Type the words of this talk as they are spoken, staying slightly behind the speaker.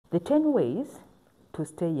The 10 ways to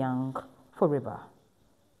stay young forever.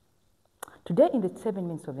 Today in the 7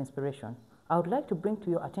 minutes of inspiration, I would like to bring to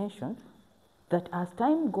your attention that as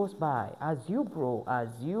time goes by, as you grow, as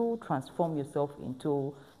you transform yourself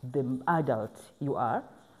into the adult you are,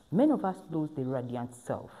 many of us lose the radiant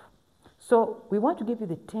self. So we want to give you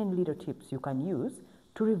the 10 little tips you can use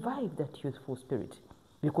to revive that youthful spirit.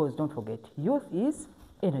 Because don't forget, youth is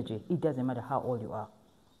energy. It doesn't matter how old you are.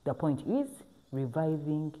 The point is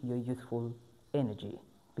reviving your youthful energy,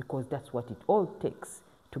 because that's what it all takes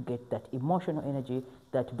to get that emotional energy,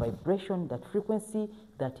 that vibration, that frequency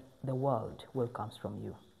that the world welcomes from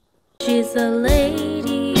you. She's a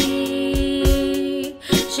lady,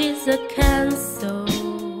 she's a Cancer.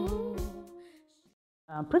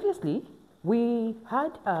 Previously, we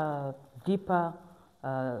had a deeper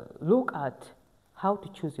look at how to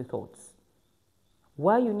choose your thoughts,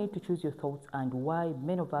 why you need to choose your thoughts, and why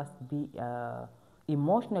many of us be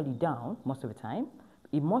emotionally down most of the time,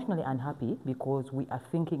 emotionally unhappy because we are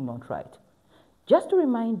thinking not right. Just to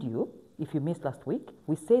remind you, if you missed last week,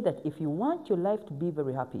 we say that if you want your life to be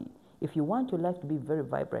very happy, if you want your life to be very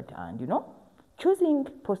vibrant, and choosing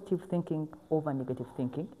positive thinking over negative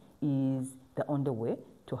thinking is the only way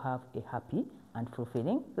to have a happy and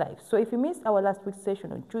fulfilling life. So if you missed our last week's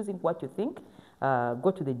session on choosing what you think,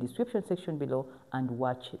 go to the description section below and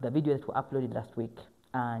watch the video that we uploaded last week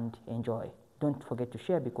and enjoy. Don't forget to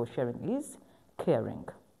share, because sharing is caring.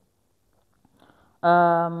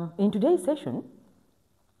 In today's session,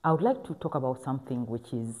 I would like to talk about something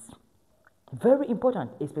which is very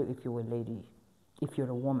important, especially if you're a lady, if you're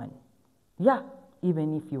a woman, yeah,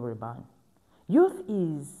 even if you're a man. Youth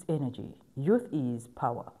is energy, youth is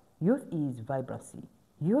power, youth is vibrancy,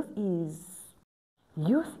 youth is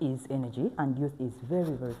energy, and youth is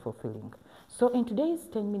very, very fulfilling. So in today's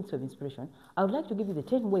 10 minutes of inspiration, I would like to give you the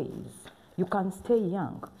 10 ways you can stay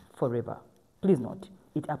young forever. Please note,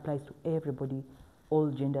 it applies to everybody, all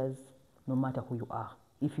genders, no matter who you are.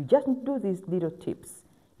 If you just do these little tips,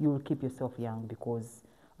 you will keep yourself young, because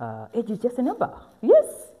age is just a number. Yes,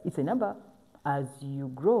 it's a number. As you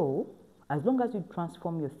grow, as long as you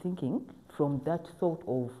transform your thinking from that thought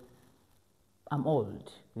of, I'm old,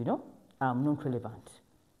 I'm not relevant,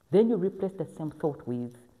 then you replace that same thought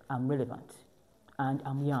with, I'm relevant and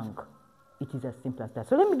I'm young. It is as simple as that.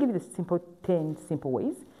 So let me give you the 10 simple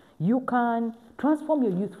ways you can transform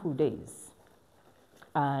your youthful days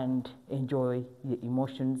and enjoy the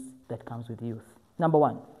emotions that comes with youth. Number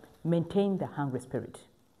 1, maintain the hungry spirit.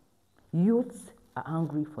 Youths are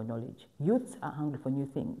hungry for knowledge. Youths are hungry for new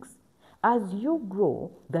things. As you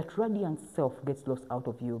grow, that radiant self gets lost out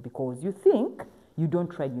of you because you think you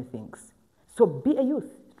don't try new things. So be a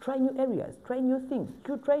youth. Try new areas. Try new things.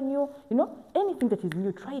 You try new, anything that is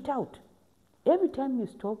new, try it out. Every time you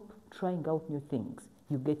stop trying out new things,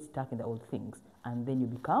 you get stuck in the old things, and then you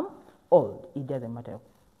become old. It doesn't matter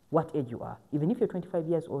what age you are. Even if you're 25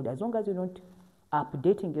 years old, as long as you're not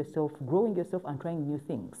updating yourself, growing yourself, and trying new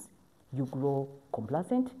things, you grow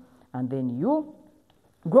complacent, and then you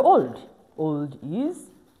grow old. Old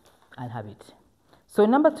is a habit. So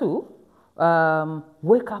number 2,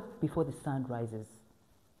 wake up before the sun rises.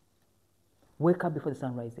 Wake up before the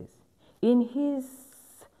sun rises. In his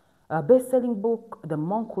best-selling book, The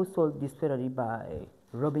Monk Who Sold This Ferrari by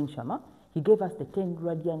Robin Sharma, he gave us the 10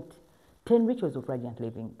 rituals of radiant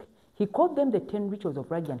living. He called them the 10 rituals of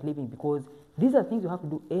radiant living because these are things you have to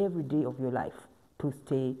do every day of your life to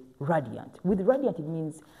stay radiant. With radiant, it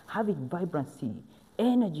means having vibrancy,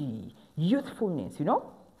 energy, youthfulness,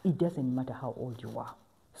 It doesn't matter how old you are.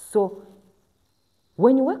 So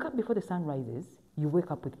when you wake up before the sun rises, you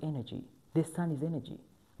wake up with energy. The sun is energy.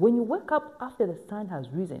 When you wake up after the sun has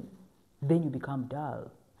risen, then you become dull.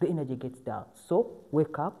 The energy gets dull. So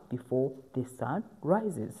wake up before the sun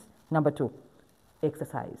rises. Number 2,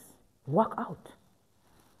 exercise. Work out.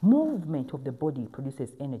 Movement of the body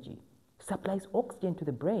produces energy, supplies oxygen to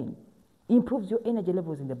the brain, improves your energy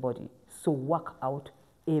levels in the body. So work out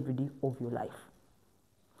every day of your life.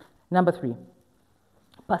 Number 3,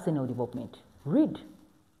 personal development. Read.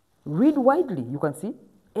 Read widely. You can see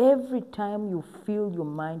every time you fill your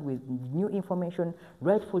mind with new information,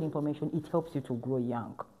 rightful information, it helps you to grow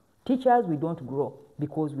young. Teachers, we don't grow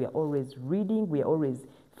because we are always reading, we are always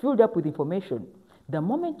filled up with information. The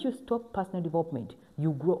moment you stop personal development,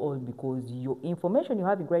 you grow old because your information you're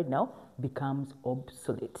having right now becomes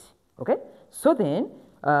obsolete. Okay? So then,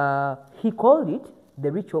 he called it the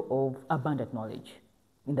ritual of abundant knowledge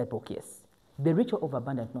in that book, yes. The ritual of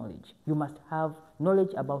abundant knowledge. You must have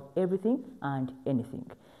knowledge about everything and anything.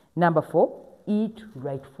 Number 4, eat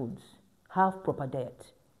right foods. Have proper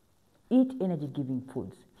diet. Eat energy-giving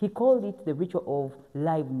foods. He called it the ritual of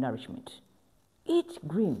live nourishment. Eat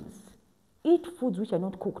greens. Eat foods which are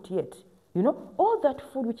not cooked yet. You know, all that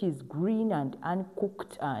food which is green and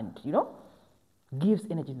uncooked and, you know, gives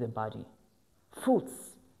energy to the body. Fruits,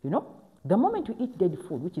 you know, the moment you eat dead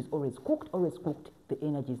food, which is always cooked, the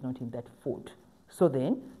energy is not in that food. So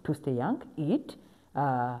then, to stay young, eat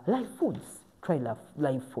live foods. Try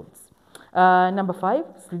live foods. Number 5,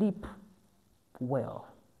 sleep well.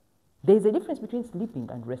 There is a difference between sleeping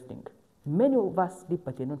and resting. Many of us sleep,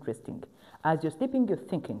 but they're not resting. As you're sleeping, you're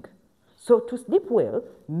thinking. So to sleep well,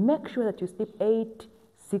 make sure that you sleep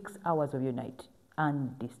 6 hours of your night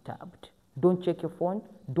undisturbed. Don't check your phone.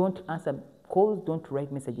 Don't answer calls. Don't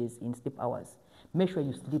write messages in sleep hours. Make sure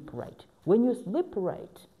you sleep right. When you sleep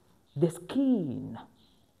right, the skin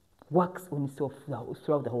works on itself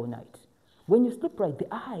throughout the whole night. When you sleep right, the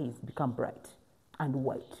eyes become bright and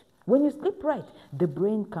white. When you sleep right, the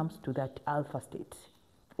brain comes to that alpha state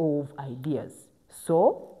of ideas.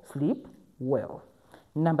 So sleep well.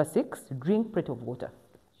 Number 6, drink plenty of water.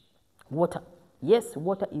 Water. Yes,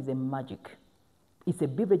 water is a magic. It's a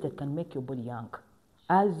beverage that can make your body young.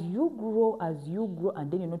 As you grow,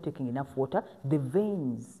 and then you're not taking enough water, the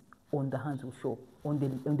veins on the hands will show, on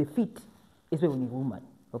the feet, especially when you're a woman,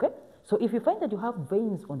 okay? So if you find that you have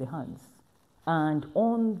veins on the hands and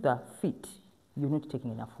on the feet, you're not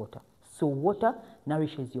taking enough water. So water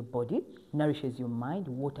nourishes your body, nourishes your mind.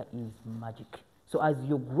 Water is magic. So as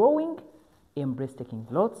you're growing, embrace taking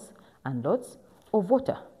lots and lots of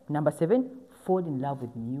water. Number 7, fall in love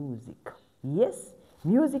with music. Yes,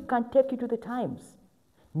 music can take you to the times.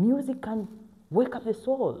 Music can wake up the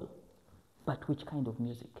soul. But which kind of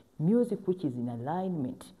music? Music which is in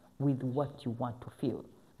alignment with what you want to feel.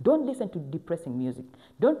 Don't listen to depressing music.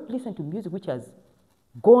 Don't listen to music which has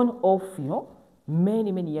gone off, you know,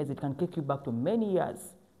 many, many years. It can take you back to many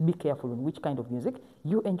years. Be careful on which kind of music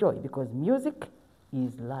you enjoy, because music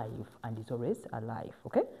is live and is always alive,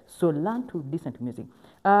 okay? So learn to listen to music.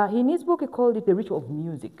 In his book, he called it the ritual of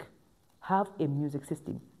music. Have a music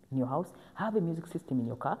system in your house. Have a music system in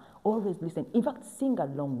your car. Always listen. In fact, sing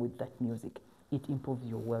along with that music. It improves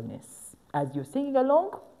your wellness. As you're singing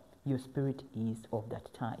along, your spirit is of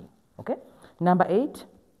that time, okay? Number 8,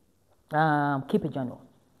 keep a journal.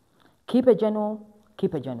 Keep a journal,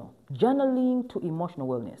 keep a journal. Journaling to emotional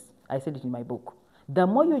wellness. I said it in my book. The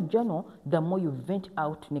more you journal, the more you vent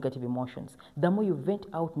out negative emotions, the more you vent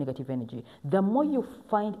out negative energy, the more you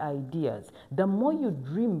find ideas, the more you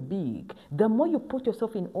dream big, the more you put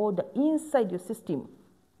yourself in order inside your system,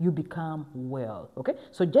 you become well, okay?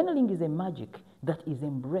 So journaling is a magic that is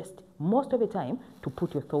embraced most of the time to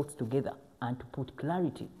put your thoughts together and to put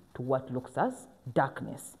clarity to what looks as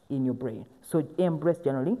darkness in your brain. So embrace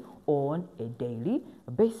journaling on a daily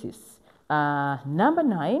basis. Number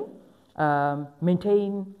 9,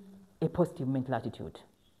 maintain a positive mental attitude.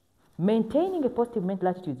 Maintaining a positive mental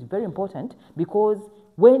attitude is very important, because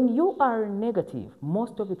when you are negative,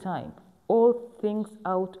 most of the time, all things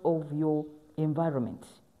out of your environment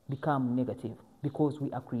become negative, because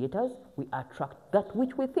we are creators, we attract that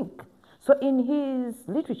which we think. So in his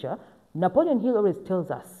literature, Napoleon Hill always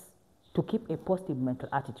tells us to keep a positive mental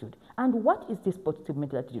attitude. And what is this positive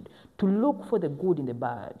mental attitude? To look for the good in the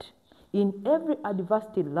bad. In every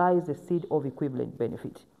adversity lies the seed of equivalent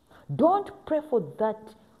benefit. Don't pray for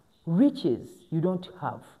that riches you don't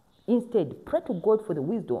have. Instead, pray to God for the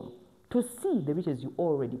wisdom to see the riches you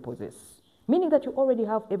already possess. Meaning that you already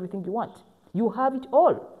have everything you want. You have it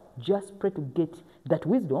all. Just pray to get that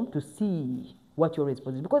wisdom to see what you already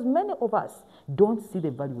possess. Because many of us don't see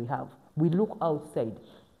the value we have. We look outside.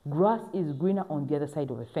 Grass is greener on the other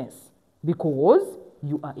side of a fence, because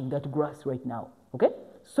you are in that grass right now, okay?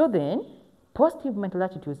 So then, positive mental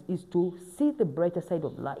attitude is to see the brighter side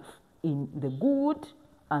of life in the good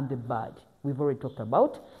and the bad. We've already talked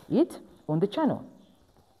about it on the channel.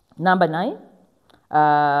 Number 9,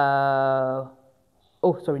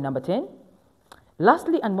 number 10.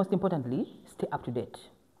 Lastly and most importantly, stay up to date.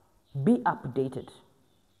 Be updated.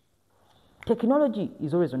 Technology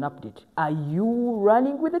is always on update. Are you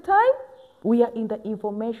running with the time? We are in the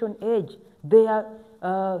information age. There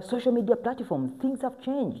are social media platforms. Things have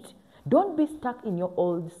changed. Don't be stuck in your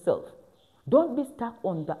old self. Don't be stuck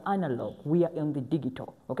on the analog. We are in the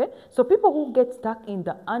digital, okay? So people who get stuck in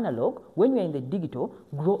the analog, when you're in the digital,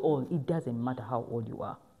 grow old. It doesn't matter how old you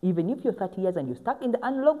are. Even if you're 30 years and you're stuck in the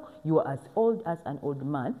analog, you are as old as an old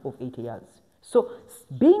man of 80 years. So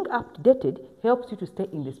being updated helps you to stay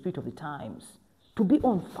in the spirit of the times, to be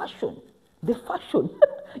on fashion. The fashion,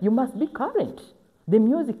 you must be current. The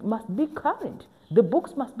music must be current. The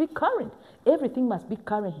books must be current. Everything must be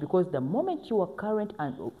current, because the moment you are current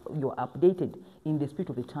and you're updated in the spirit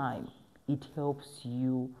of the time, it helps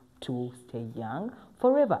you to stay young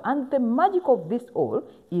forever. And the magic of this all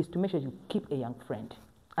is to make sure you keep a young friend.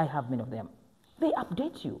 I have many of them. They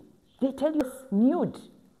update you. They tell you nude,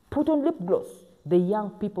 put on lip gloss. The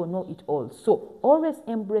young people know it all. So always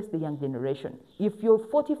embrace the young generation. If you're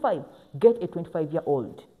 45, get a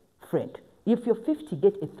 25-year-old friend. If you're 50,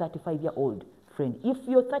 get a 35-year-old friend. If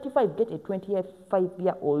you're 35, get a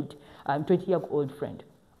 20-year-old friend.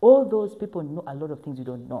 All those people know a lot of things you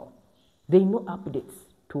don't know. They know updates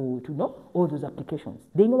to know all those applications.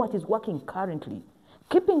 They know what is working currently.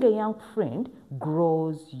 Keeping a young friend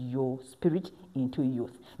grows your spirit into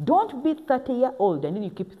youth. Don't be 30-year-old and then you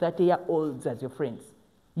keep 30-year-olds as your friends.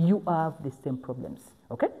 You have the same problems,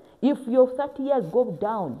 okay? If your 30 years go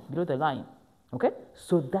down below the line, okay?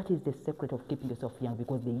 So that is the secret of keeping yourself young,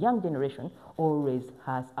 because the young generation always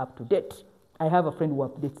has up to date. I have a friend who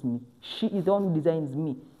updates me. She is the one who designs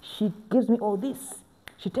me. She gives me all this.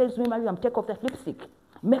 She tells me, Mariam, take off that lipstick.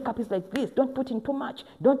 Makeup is like this. Don't put in too much.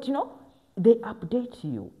 Don't, they update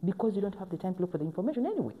you because you don't have the time to look for the information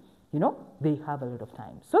anyway. They have a lot of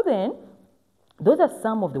time. So then, those are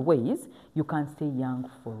some of the ways you can stay young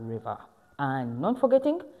forever. And not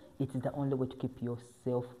forgetting, it is the only way to keep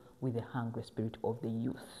yourself with the hungry spirit of the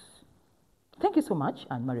youth. Thank you so much.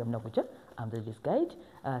 I'm Mariam Navuja. I'm the Ladies Guide.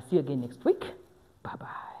 See you again next week. Bye-bye.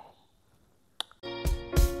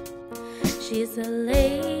 She's a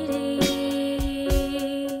lady.